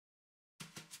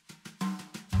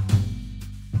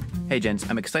Hey gents,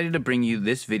 I'm excited to bring you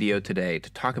this video today to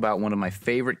talk about one of my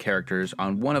favorite characters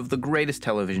on one of the greatest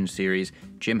television series,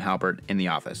 Jim Halpert in The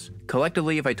Office.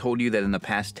 Collectively, if I told you that in the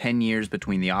past 10 years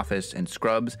between The Office and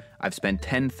Scrubs, I've spent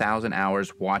 10,000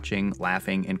 hours watching,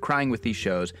 laughing, and crying with these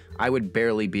shows, I would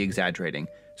barely be exaggerating.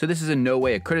 So this is in no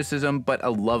way a criticism, but a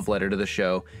love letter to the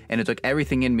show, and it took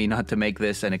everything in me not to make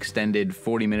this an extended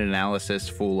 40-minute analysis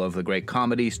full of the great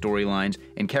comedy, storylines,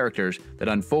 and characters that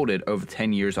unfolded over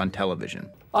 10 years on television.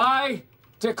 I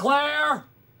declare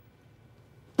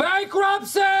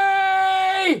bankruptcy!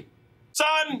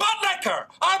 Son, but liquor!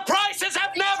 Our prices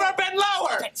have never been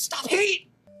lower! Stop it!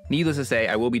 Needless to say,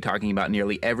 I will be talking about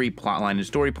nearly every plotline and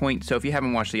story point, so if you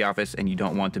haven't watched The Office and you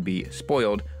don't want to be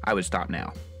spoiled, I would stop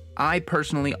now. I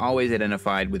personally always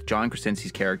identified with John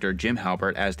Krisinskis' character, Jim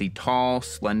Halpert, as the tall,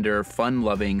 slender,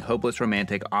 fun-loving, hopeless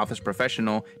romantic office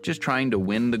professional just trying to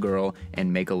win the girl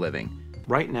and make a living.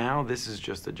 Right now, this is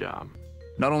just a job.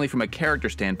 Not only from a character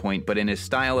standpoint, but in his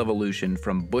style evolution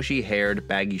from bushy-haired,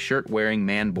 baggy shirt-wearing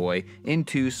man-boy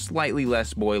into slightly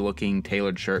less boy-looking,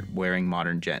 tailored shirt-wearing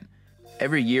modern gent.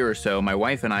 Every year or so, my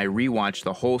wife and I rewatched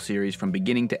the whole series from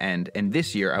beginning to end, and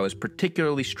this year I was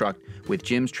particularly struck with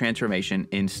Jim's transformation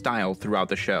in style throughout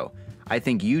the show. I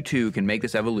think you too can make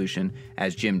this evolution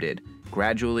as Jim did,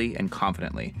 gradually and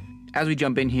confidently. As we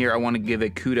jump in here, I want to give a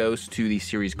kudos to the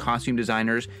series' costume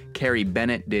designers. Carrie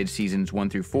Bennett did seasons 1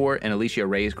 through 4, and Alicia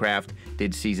Raiscraft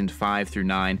did seasons 5 through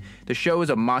 9. The show is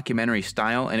a mockumentary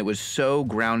style, and it was so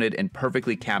grounded and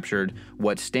perfectly captured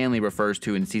what Stanley refers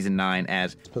to in season 9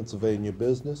 as Pennsylvania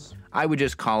business. I would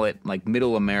just call it like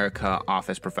middle America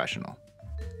office professional.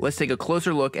 Let's take a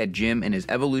closer look at Jim and his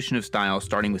evolution of style,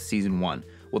 starting with season 1.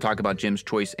 We'll talk about Jim's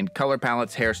choice in color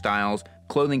palettes, hairstyles,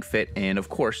 clothing fit, and of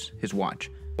course, his watch.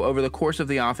 Over the course of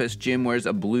The Office, Jim wears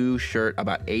a blue shirt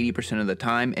about 80% of the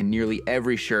time, and nearly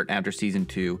every shirt after season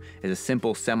 2 is a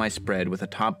simple semi-spread with a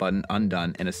top button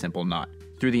undone and a simple knot.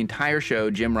 Through the entire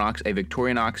show, Jim rocks a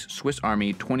Victorinox Swiss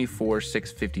Army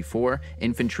 24-654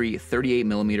 Infantry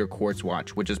 38mm quartz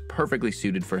watch, which is perfectly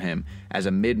suited for him as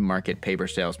a mid-market paper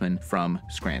salesman from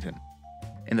Scranton.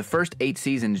 In the first 8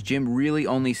 seasons, Jim really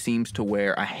only seems to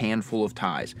wear a handful of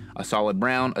ties: a solid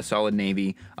brown, a solid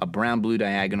navy, a brown-blue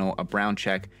diagonal, a brown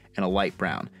check, and a light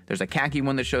brown. There's a khaki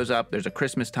one that shows up, there's a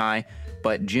Christmas tie,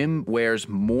 but Jim wears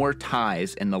more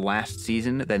ties in the last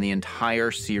season than the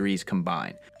entire series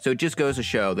combined. So it just goes to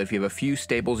show that if you have a few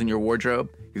staples in your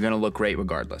wardrobe, you're gonna look great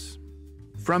regardless.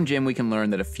 From Jim, we can learn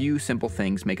that a few simple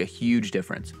things make a huge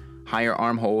difference. Higher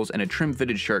armholes and a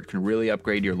trim-fitted shirt can really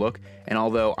upgrade your look, and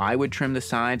although I would trim the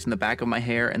sides and the back of my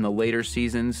hair in the later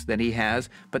seasons that he has,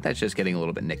 but that's just getting a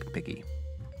little bit nitpicky.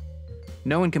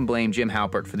 No one can blame Jim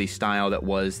Halpert for the style that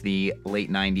was the late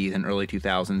 90s and early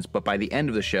 2000s, but by the end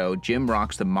of the show, Jim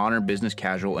rocks the modern business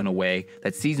casual in a way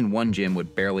that season 1 Jim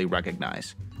would barely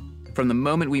recognize. From the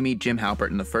moment we meet Jim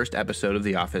Halpert in the first episode of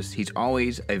The Office, he's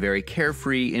always a very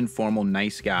carefree, informal,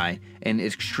 nice guy, and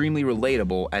is extremely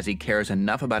relatable as he cares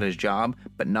enough about his job,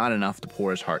 but not enough to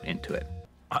pour his heart into it.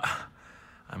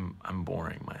 I'm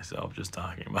boring myself just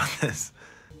talking about this.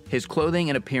 His clothing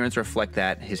and appearance reflect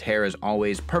that. His hair is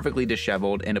always perfectly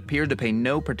disheveled and appears to pay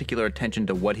no particular attention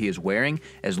to what he is wearing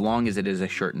as long as it is a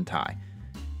shirt and tie.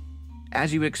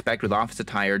 As you would expect with office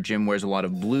attire, Jim wears a lot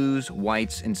of blues,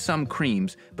 whites, and some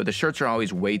creams, but the shirts are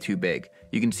always way too big.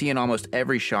 You can see in almost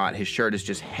every shot his shirt is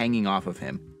just hanging off of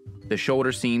him. The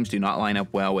shoulder seams do not line up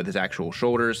well with his actual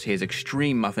shoulders, he has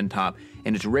extreme muffin top,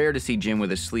 and it's rare to see Jim with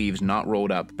his sleeves not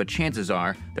rolled up, but chances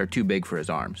are they're too big for his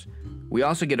arms. We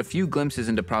also get a few glimpses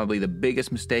into probably the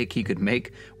biggest mistake he could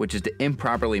make, which is to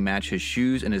improperly match his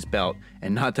shoes and his belt,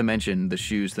 and not to mention the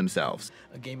shoes themselves.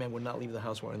 A gay man would not leave the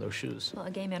house wearing those shoes. Well, a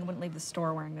gay man wouldn't leave the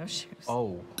store wearing those shoes.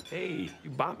 Oh, hey, you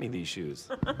bought me these shoes.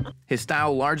 His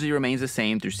style largely remains the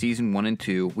same through season 1 and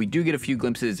 2. We do get a few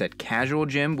glimpses at casual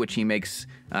Jim, which he makes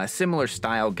similar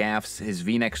style gaffes. His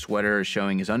V-neck sweater is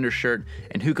showing his undershirt,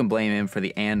 and who can blame him for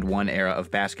the and one era of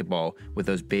basketball with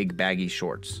those big baggy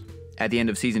shorts. At the end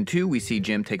of season 2, we see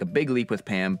Jim take a big leap with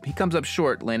Pam. He comes up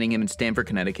short, landing him in Stamford,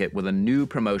 Connecticut with a new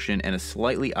promotion and a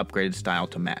slightly upgraded style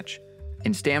to match.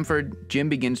 In Stamford, Jim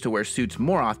begins to wear suits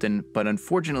more often, but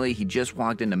unfortunately he just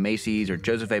walked into Macy's or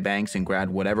Joseph A. Banks and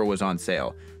grabbed whatever was on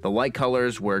sale. The light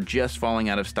colors were just falling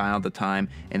out of style at the time,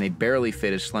 and they barely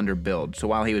fit his slender build, so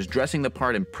while he was dressing the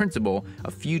part in principle,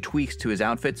 a few tweaks to his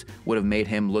outfits would have made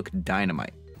him look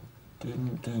dynamite.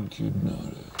 Didn't think you'd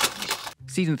notice.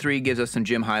 Season 3 gives us some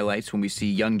Jim highlights when we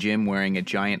see young Jim wearing a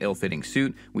giant ill-fitting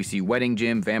suit, we see wedding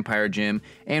Jim, vampire Jim,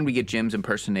 and we get Jim's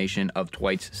impersonation of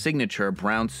Dwight's signature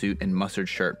brown suit and mustard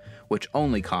shirt, which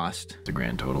only cost It's a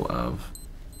grand total of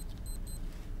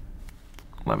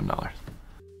 $11.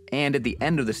 And at the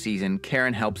end of the season,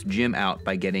 Karen helps Jim out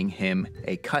by getting him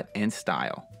a cut and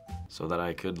style. So that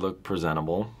I could look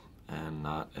presentable and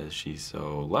not, as she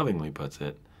so lovingly puts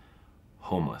it,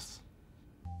 homeless.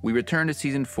 We return to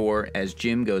season 4 as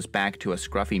Jim goes back to a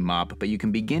scruffy mop, but you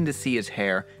can begin to see his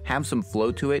hair have some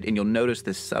flow to it, and you'll notice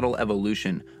this subtle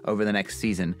evolution over the next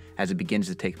season as it begins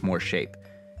to take more shape.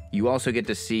 You also get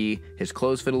to see his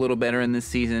clothes fit a little better in this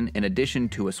season, in addition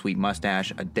to a sweet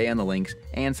mustache, a day on the links,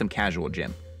 and some casual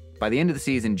Jim. By the end of the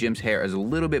season, Jim's hair is a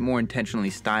little bit more intentionally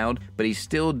styled, but he's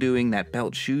still doing that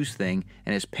belt shoes thing,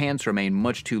 and his pants remain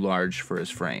much too large for his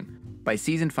frame. By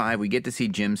season 5, we get to see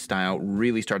Jim's style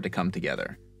really start to come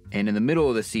together. And in the middle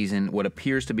of the season, what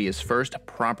appears to be his first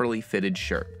properly fitted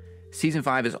shirt. Season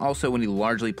 5 is also when he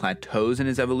largely plateaus in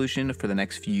his evolution for the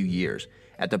next few years.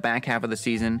 At the back half of the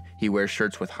season, he wears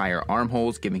shirts with higher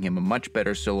armholes, giving him a much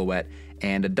better silhouette,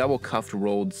 and a double-cuffed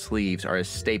rolled sleeves are his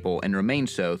staple and remain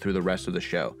so through the rest of the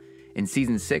show. In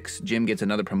season 6, Jim gets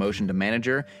another promotion to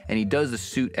manager, and he does the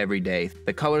suit every day.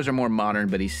 The colors are more modern,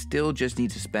 but he still just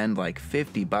needs to spend like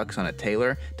 $50 on a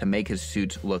tailor to make his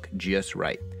suits look just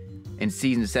right. In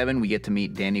season 7, we get to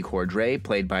meet Danny Cordray,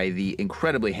 played by the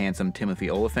incredibly handsome Timothy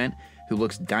Oliphant, who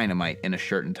looks dynamite in a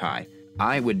shirt and tie.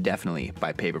 I would definitely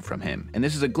buy paper from him, and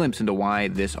this is a glimpse into why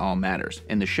this all matters.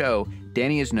 In the show,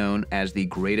 Danny is known as the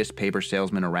greatest paper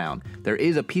salesman around. There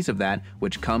is a piece of that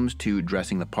which comes to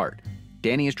dressing the part.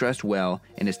 Danny is dressed well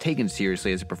and is taken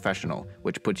seriously as a professional,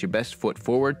 which puts your best foot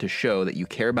forward to show that you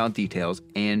care about details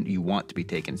and you want to be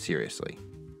taken seriously.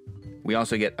 We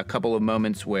also get a couple of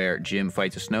moments where Jim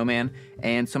fights a snowman,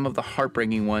 and some of the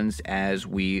heartbreaking ones as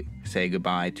we say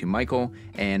goodbye to Michael,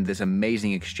 and this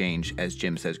amazing exchange as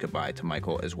Jim says goodbye to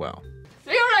Michael as well.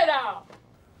 See you right now.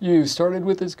 You started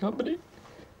with this company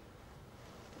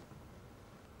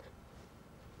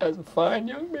as a fine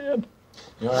young man.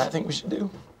 You know what I think we should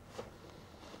do?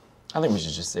 I think we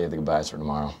should just save the goodbyes for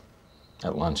tomorrow,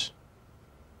 at lunch.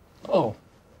 Oh.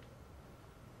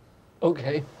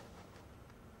 Okay.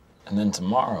 And then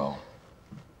tomorrow,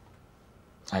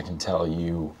 I can tell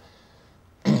you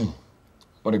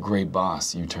what a great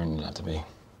boss you turned out to be.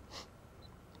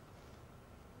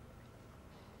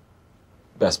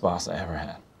 Best boss I ever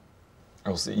had. I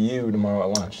will see you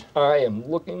tomorrow at lunch. I am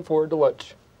looking forward to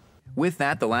lunch. With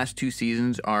that, the last 2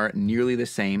 seasons are nearly the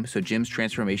same, so Jim's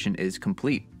transformation is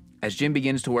complete. As Jim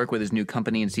begins to work with his new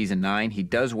company in season 9, he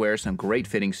does wear some great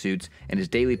fitting suits, and his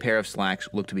daily pair of slacks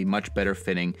look to be much better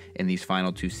fitting in these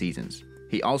final 2 seasons.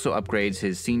 He also upgrades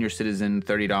his senior citizen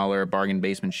 $30 bargain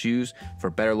basement shoes for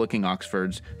better looking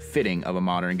Oxfords, fitting of a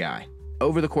modern guy.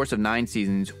 Over the course of 9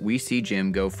 seasons, we see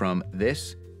Jim go from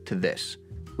this to this.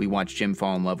 We watch Jim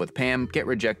fall in love with Pam, get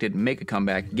rejected, make a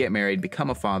comeback, get married,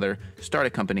 become a father, start a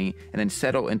company, and then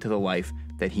settle into the life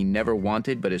that he never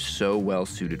wanted but is so well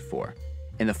suited for.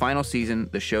 In the final season,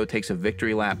 the show takes a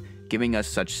victory lap, giving us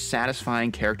such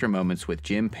satisfying character moments with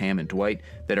Jim, Pam, and Dwight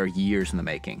that are years in the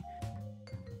making.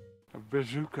 A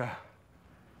bazooka.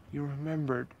 You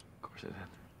remembered. Of course I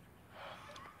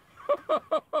did.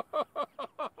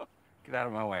 Get out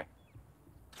of my way.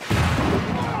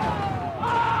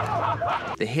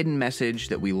 The hidden message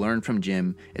that we learn from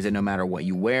Jim is that no matter what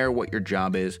you wear, what your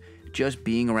job is, just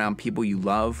being around people you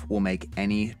love will make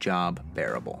any job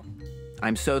bearable.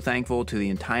 I'm so thankful to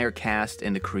the entire cast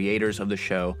and the creators of the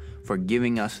show for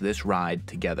giving us this ride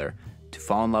together to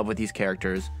fall in love with these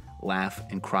characters, laugh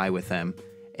and cry with them,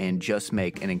 and just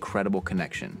make an incredible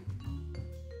connection.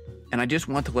 And I just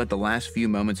want to let the last few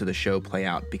moments of the show play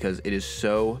out because it is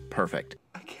so perfect.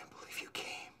 I can't believe you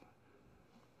came.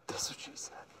 That's what she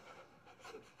said.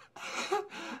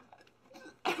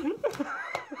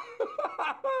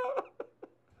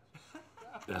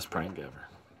 Best prank ever.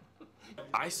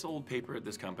 I sold paper at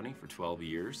this company for 12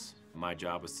 years. My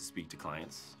job was to speak to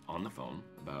clients on the phone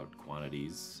about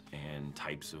quantities and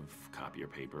types of copier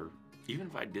paper. Even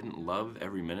if I didn't love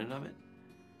every minute of it,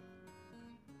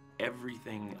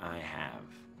 everything I have,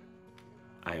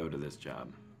 I owe to this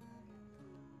job.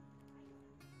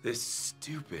 This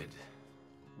stupid,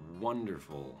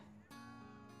 wonderful,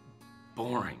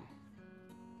 boring,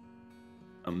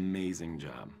 amazing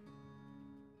job.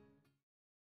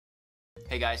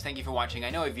 Hey guys, thank you for watching. I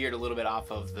know I veered a little bit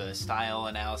off of the style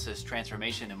analysis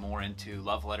transformation and more into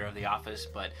love letter of The Office,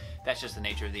 but that's just the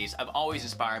nature of these. I'm always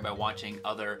inspired by watching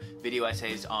other video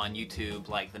essays on YouTube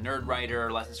like The Nerd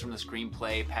Writer, Lessons from the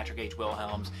Screenplay, Patrick H.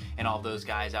 Wilhelms, and all those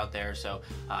guys out there. So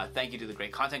thank you to the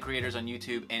great content creators on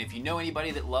YouTube. And if you know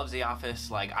anybody that loves The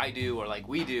Office like I do or like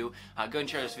we do, go and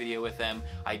share this video with them.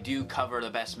 I do cover the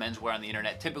best menswear on the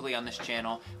internet, typically on this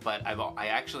channel, but I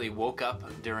actually woke up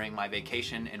during my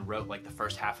vacation and wrote like like the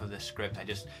first half of this script.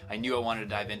 I knew I wanted to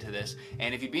dive into this.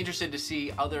 And if you'd be interested to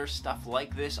see other stuff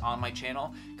like this on my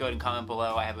channel, go ahead and comment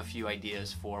below. I have a few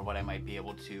ideas for what I might be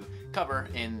able to cover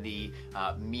in the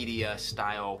media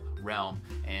style realm.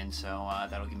 And so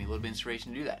that'll give me a little bit of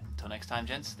inspiration to do that. Until next time,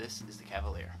 gents, this is the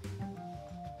Kavalier.